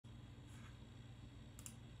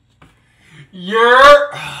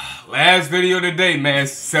Yeah. Last video today, man.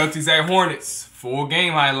 Celtics at Hornets. Full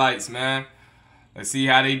game highlights, man. Let's see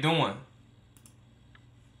how they doing.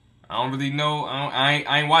 I don't really know. I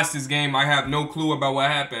ain't watched this game. I have no clue about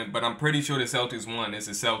what happened, but I'm pretty sure the Celtics won. It's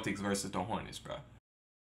the Celtics versus the Hornets, bro.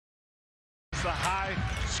 It's a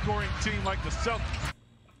high-scoring team like the Celtics.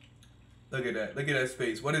 Look at that. Look at that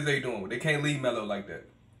space. What is they doing? They can't leave Melo like that.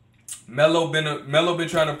 Melo been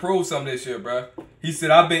trying to prove something this year, bro. He said,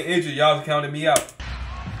 I've been injured. Y'all counted me out.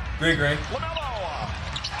 Great. Hornets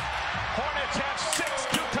have 6,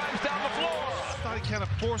 2 times down the floor. I thought he kind of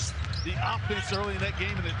forced the offense early in that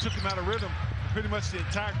game, and it took him out of rhythm pretty much the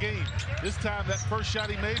entire game. This time, that first shot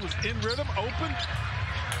he made was in rhythm, open.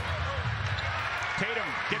 Tatum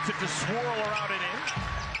gets it to swirl around and in.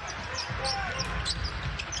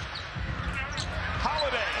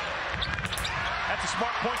 Holiday. That's a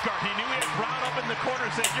smart point guard. He knew he had Brown up in the corner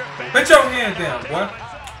and said, you're bad. Put your hand down, boy.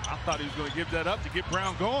 I thought he was going to give that up to get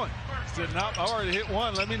Brown going. He said, nope, I already hit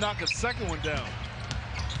one. Let me knock a second one down.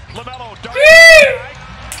 LaMelo gets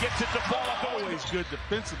it to fall up. Always good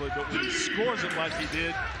defensively, but when he scores it like he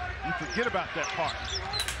did, you forget about that part.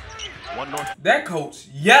 That coach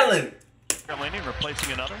yelling. Landing,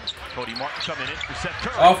 replacing another. Cody Martin coming in for Seth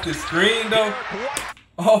Curry. Off the screen, though.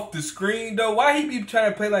 Off the screen, though. Why he be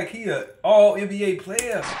trying to play like he a all-NBA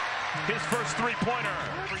player? His first three-pointer.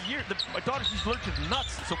 For years, my daughter, she's allergic to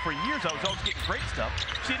nuts, so for years I was always getting great stuff.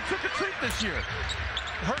 She didn't trick or treat this year.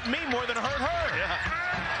 It hurt me more than it hurt her. Yeah.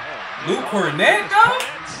 Luke Hornet, though?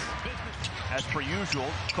 As per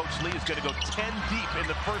usual, Coach Lee is going to go 10 deep in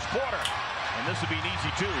the first quarter. And this will be an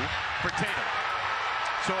easy 2 for Tatum.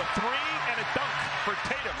 So a 3 and a dunk for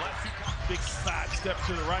Tatum. Big side step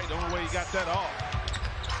to the right. The only way he got that off.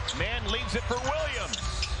 Mann leaves it for Williams.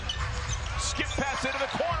 Skip pass into the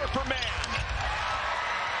corner for Mann.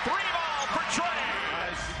 3-ball for Trey.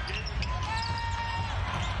 Nice.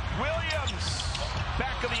 Williams,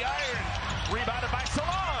 back of the iron, rebounded by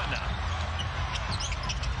Salon.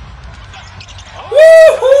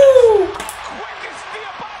 Woohoo! Quick as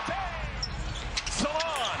Diabate.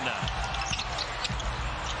 Salon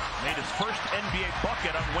made his first NBA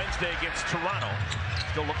bucket on Wednesday against Toronto.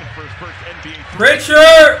 Still looking for his first NBA 3.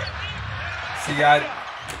 Pritchard! See,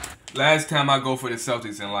 last time I go for the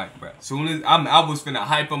Celtics in life, bro. Soon as I was finna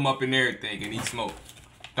hype him up and everything, and he smoked.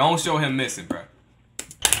 Don't show him missing, bro.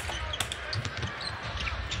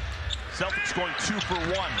 Celtics scoring 2 for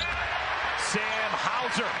 1. Sam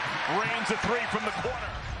Hauser rains a 3 from the corner.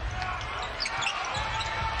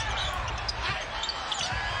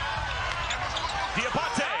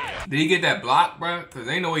 Diabate. Did he get that block, bro? Because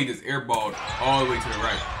ain't no way he just airballed all the way to the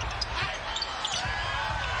right.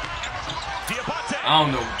 Diabate. I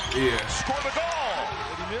don't know. Yeah. Score the goal.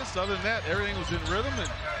 What he missed, other than that, everything was in rhythm and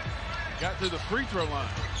got to the free throw line.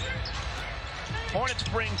 Hornets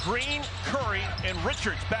bring Green, Curry, and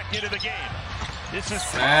Richards back into the game. This is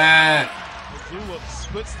sad. Zula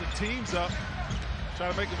splits the teams up, try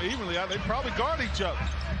to make them evenly out. They probably guard each other.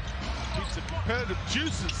 Keeps the competitive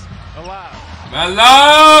juices alive.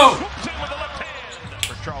 Melo! Swoops in with the left hand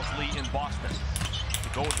for Charles Lee in Boston. To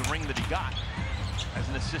go with the ring that he got as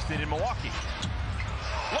an assistant in Milwaukee.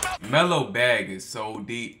 Melo bag is so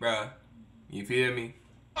deep, bro. You feel me?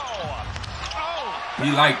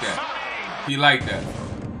 He like that. He like that.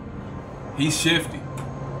 He's shifty.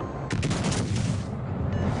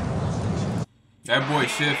 That boy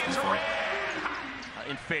shifty, bro.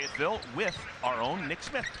 In Fayetteville with our own Nick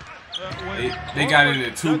Smith. They got in the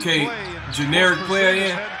 2K generic player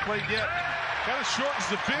in. Kind of shortens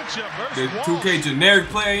the bench up. The 2K generic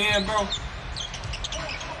player in, bro.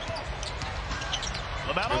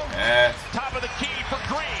 LaMelo, top of the key for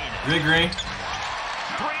Green. Good Green.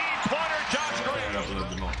 3-pointer, Josh Green.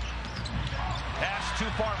 Pass too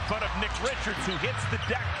far in front of Nick Richards, who hits the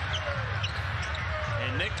deck.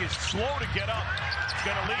 And Nick is slow to get up. It's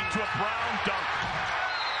going to lead to a Brown dunk.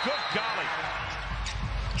 Good golly.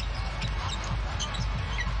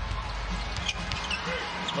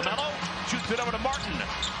 LaMelo shoots it over to Martin.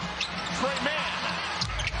 Trey Mann.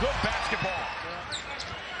 Good basketball.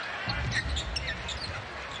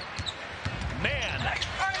 Mann.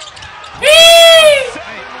 7-1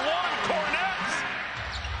 Hornets.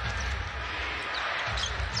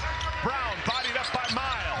 Brown bodied up by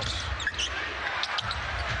Miles.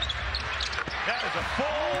 That is a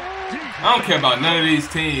full deep. I don't care about none of these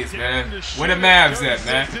teams, man. Where the Mavs at,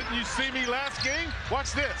 man? Didn't you see me last game?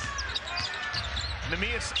 Watch this.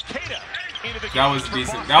 Neemias Queta into the game. That was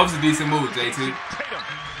decent. That was a decent move, JT. Tatum.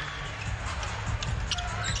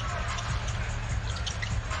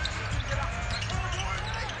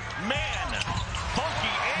 Man,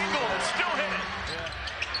 funky angle, still hit it.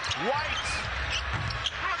 White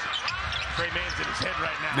Trey Man's in his head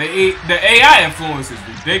right now. The AI influence is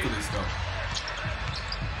ridiculous, though.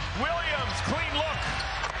 Williams, clean look.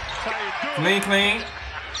 That's how you do it. Clean.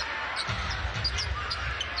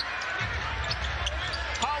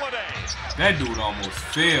 Holiday. That dude almost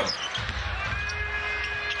failed.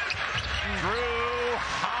 Drew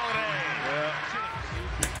Holiday.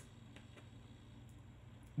 Yeah.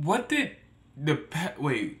 What did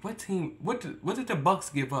what team? What did the Bucks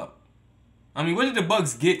give up? I mean, what did the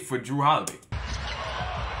Bucks get for Drew Holiday?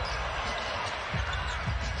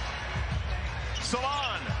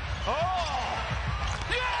 Salon. Oh!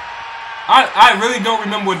 Yeah! I really don't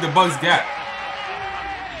remember what the Bucks got.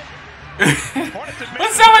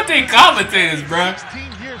 What's up with they commentators, bro?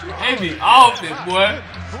 They be off it, boy.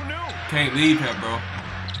 Who knew? Can't leave him, bro.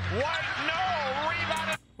 White, no!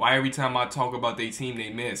 Rebound. Why every time I talk about their team, they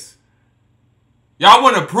miss? Y'all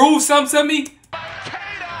want to prove something to me? Oh,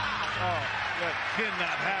 that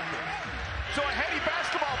cannot happen. So a heady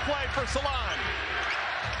basketball play for Salon.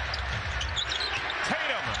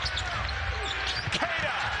 Tatum.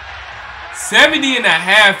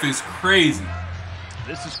 70.5 is crazy.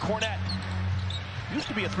 This is Cornette. Used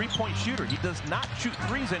to be a three-point shooter. He does not shoot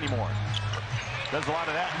threes anymore. Does a lot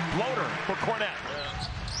of that. Floater for Cornette.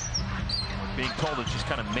 Being told it's just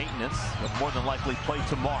kind of maintenance. He'll more than likely play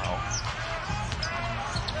tomorrow.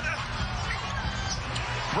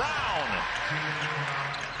 Brown.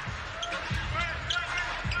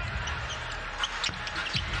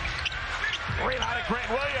 Rebound at Grant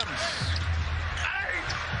Williams.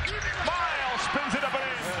 Miles spins it up and in.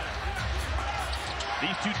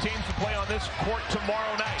 These two teams will play on this court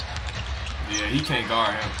tomorrow night. Yeah, he can't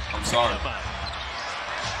guard him. I'm sorry.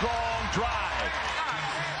 Strong drive.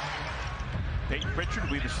 Peyton Pritchard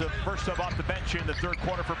will be the first sub off the bench here in the third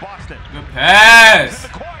quarter for Boston. Good pass.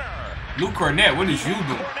 In the corner. Luke Cornette, what is you doing?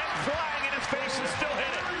 Cornette flying in his face and still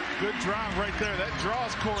hit it. Good drive right there. That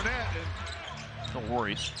draws Cornette. No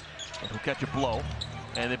worries. He'll catch a blow.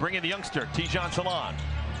 And they bring in the youngster, Tijan Salon.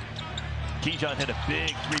 Tijan hit a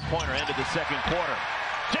big three-pointer end of the second quarter.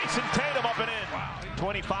 Jason Tatum up and in. Wow.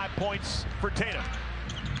 25 points for Tatum.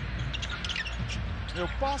 You know,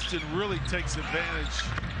 Boston really takes advantage.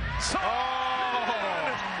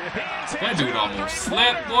 That dude almost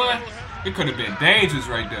slept, boy. It could have been dangerous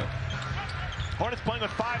right there. Hornets playing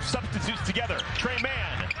with 5 substitutes together. Trey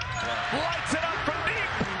Mann lights it up from deep.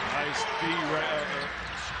 Nice D right out there.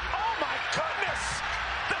 Oh my goodness!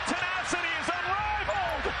 The tenacity is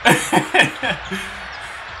unrivaled.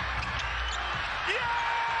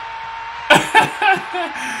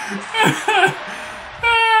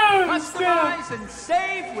 Customize and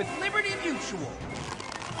save with Liberty Mutual.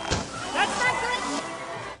 That's not good.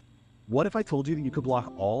 What if I told you that you could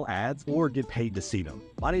block all ads or get paid to see them?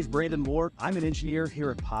 My name's Brandon Moore. I'm an engineer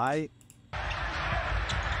here at Pi.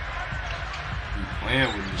 Playing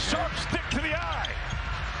with me. Sharp stick to the eye.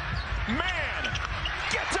 Man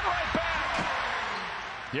gets it right back.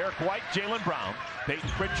 Derek White, Jaylen Brown, Peyton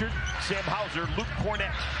Pritchard, Sam Hauser, Luke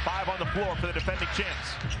Cornette. 5 on the floor for the defending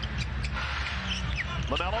champs.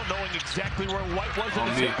 LaMelo knowing exactly where White was in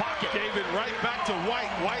his hip pocket. Gave it right back to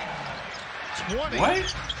White. White 20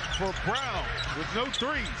 for Brown with no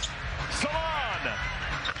threes. Salon.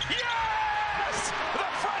 Yes! The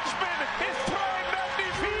Frenchman is throwing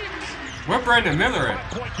magnifique. Where Brandon Miller at?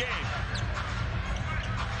 5-point game.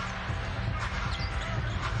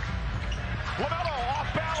 LaMelo off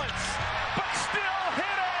balance, but still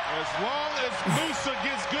hit it. As long as Musa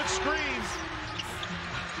gets good screens.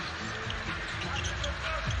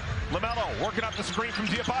 LaMelo working up the screen from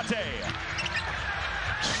Diabate.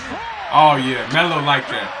 Oh yeah, Melo like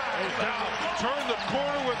that. Turn the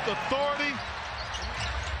corner with authority.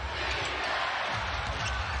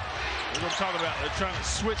 That's what I'm talking about. They're trying to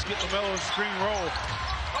switch, get LaMelo a screen roll.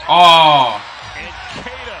 Oh, And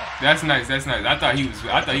Keita. that's nice. That's nice. I thought he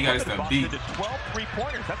got his stuff deep. 12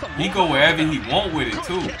 3-pointers. That's a He go wherever he want with it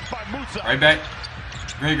too. Right back.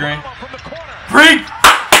 Green. From the corner. Green.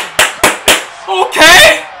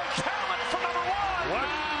 Okay. From number 1.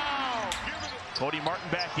 Wow. Cody Martin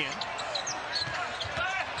back in.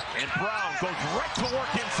 And Brown goes right to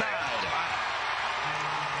work inside.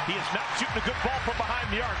 He is not shooting a good ball from behind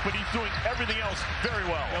the arc, but he's doing everything else very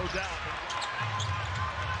well. No doubt.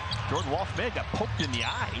 Jordan Wolf may have got poked in the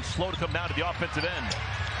eye. He's slow to come down to the offensive end.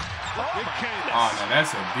 Oh, no,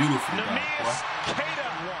 that's a beautiful dunk, boy. Keita.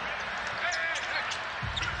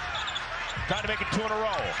 Trying to make it 2 in a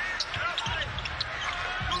row.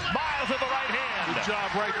 Miles with the right hand. Good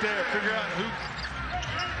job right there. Figure out who.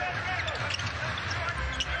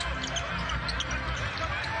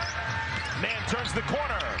 Man turns the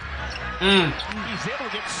corner. He's able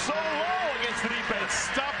to get so low against the defense.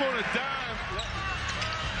 Stop on a dime.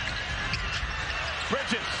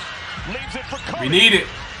 Bridges leaves it for Cody. We need it.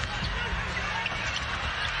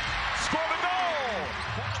 Score the goal.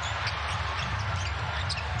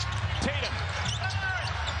 Tatum.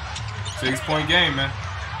 6-point game, man.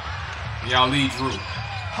 Y'all lead Drew.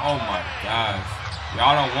 Oh my gosh.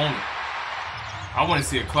 Y'all don't want it. I want to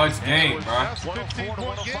see a clutch game, bro. That's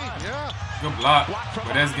 15-point game, yeah. Good block,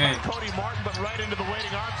 but that's game. Cody Martin, but right into the waiting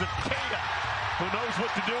arms of Tatum, who knows what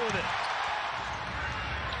to do with it.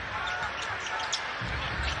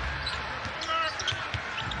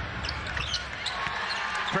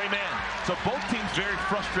 Trey Mann. So both teams very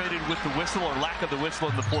frustrated with the whistle or lack of the whistle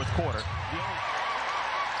in the fourth quarter.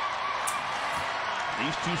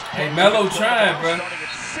 These two Hey, Melo trying, bro.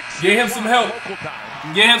 Get him some help.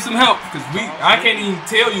 Get him some help, because I can't even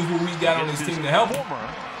tell you who we got on this team to help him.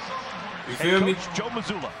 You feel me? Joe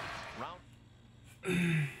Mazzulla.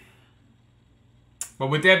 But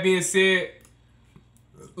with that being said,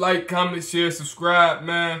 like, comment, share, subscribe,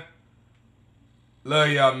 man. Love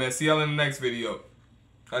y'all, man. See y'all in the next video.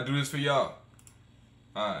 I do this for y'all.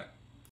 All right.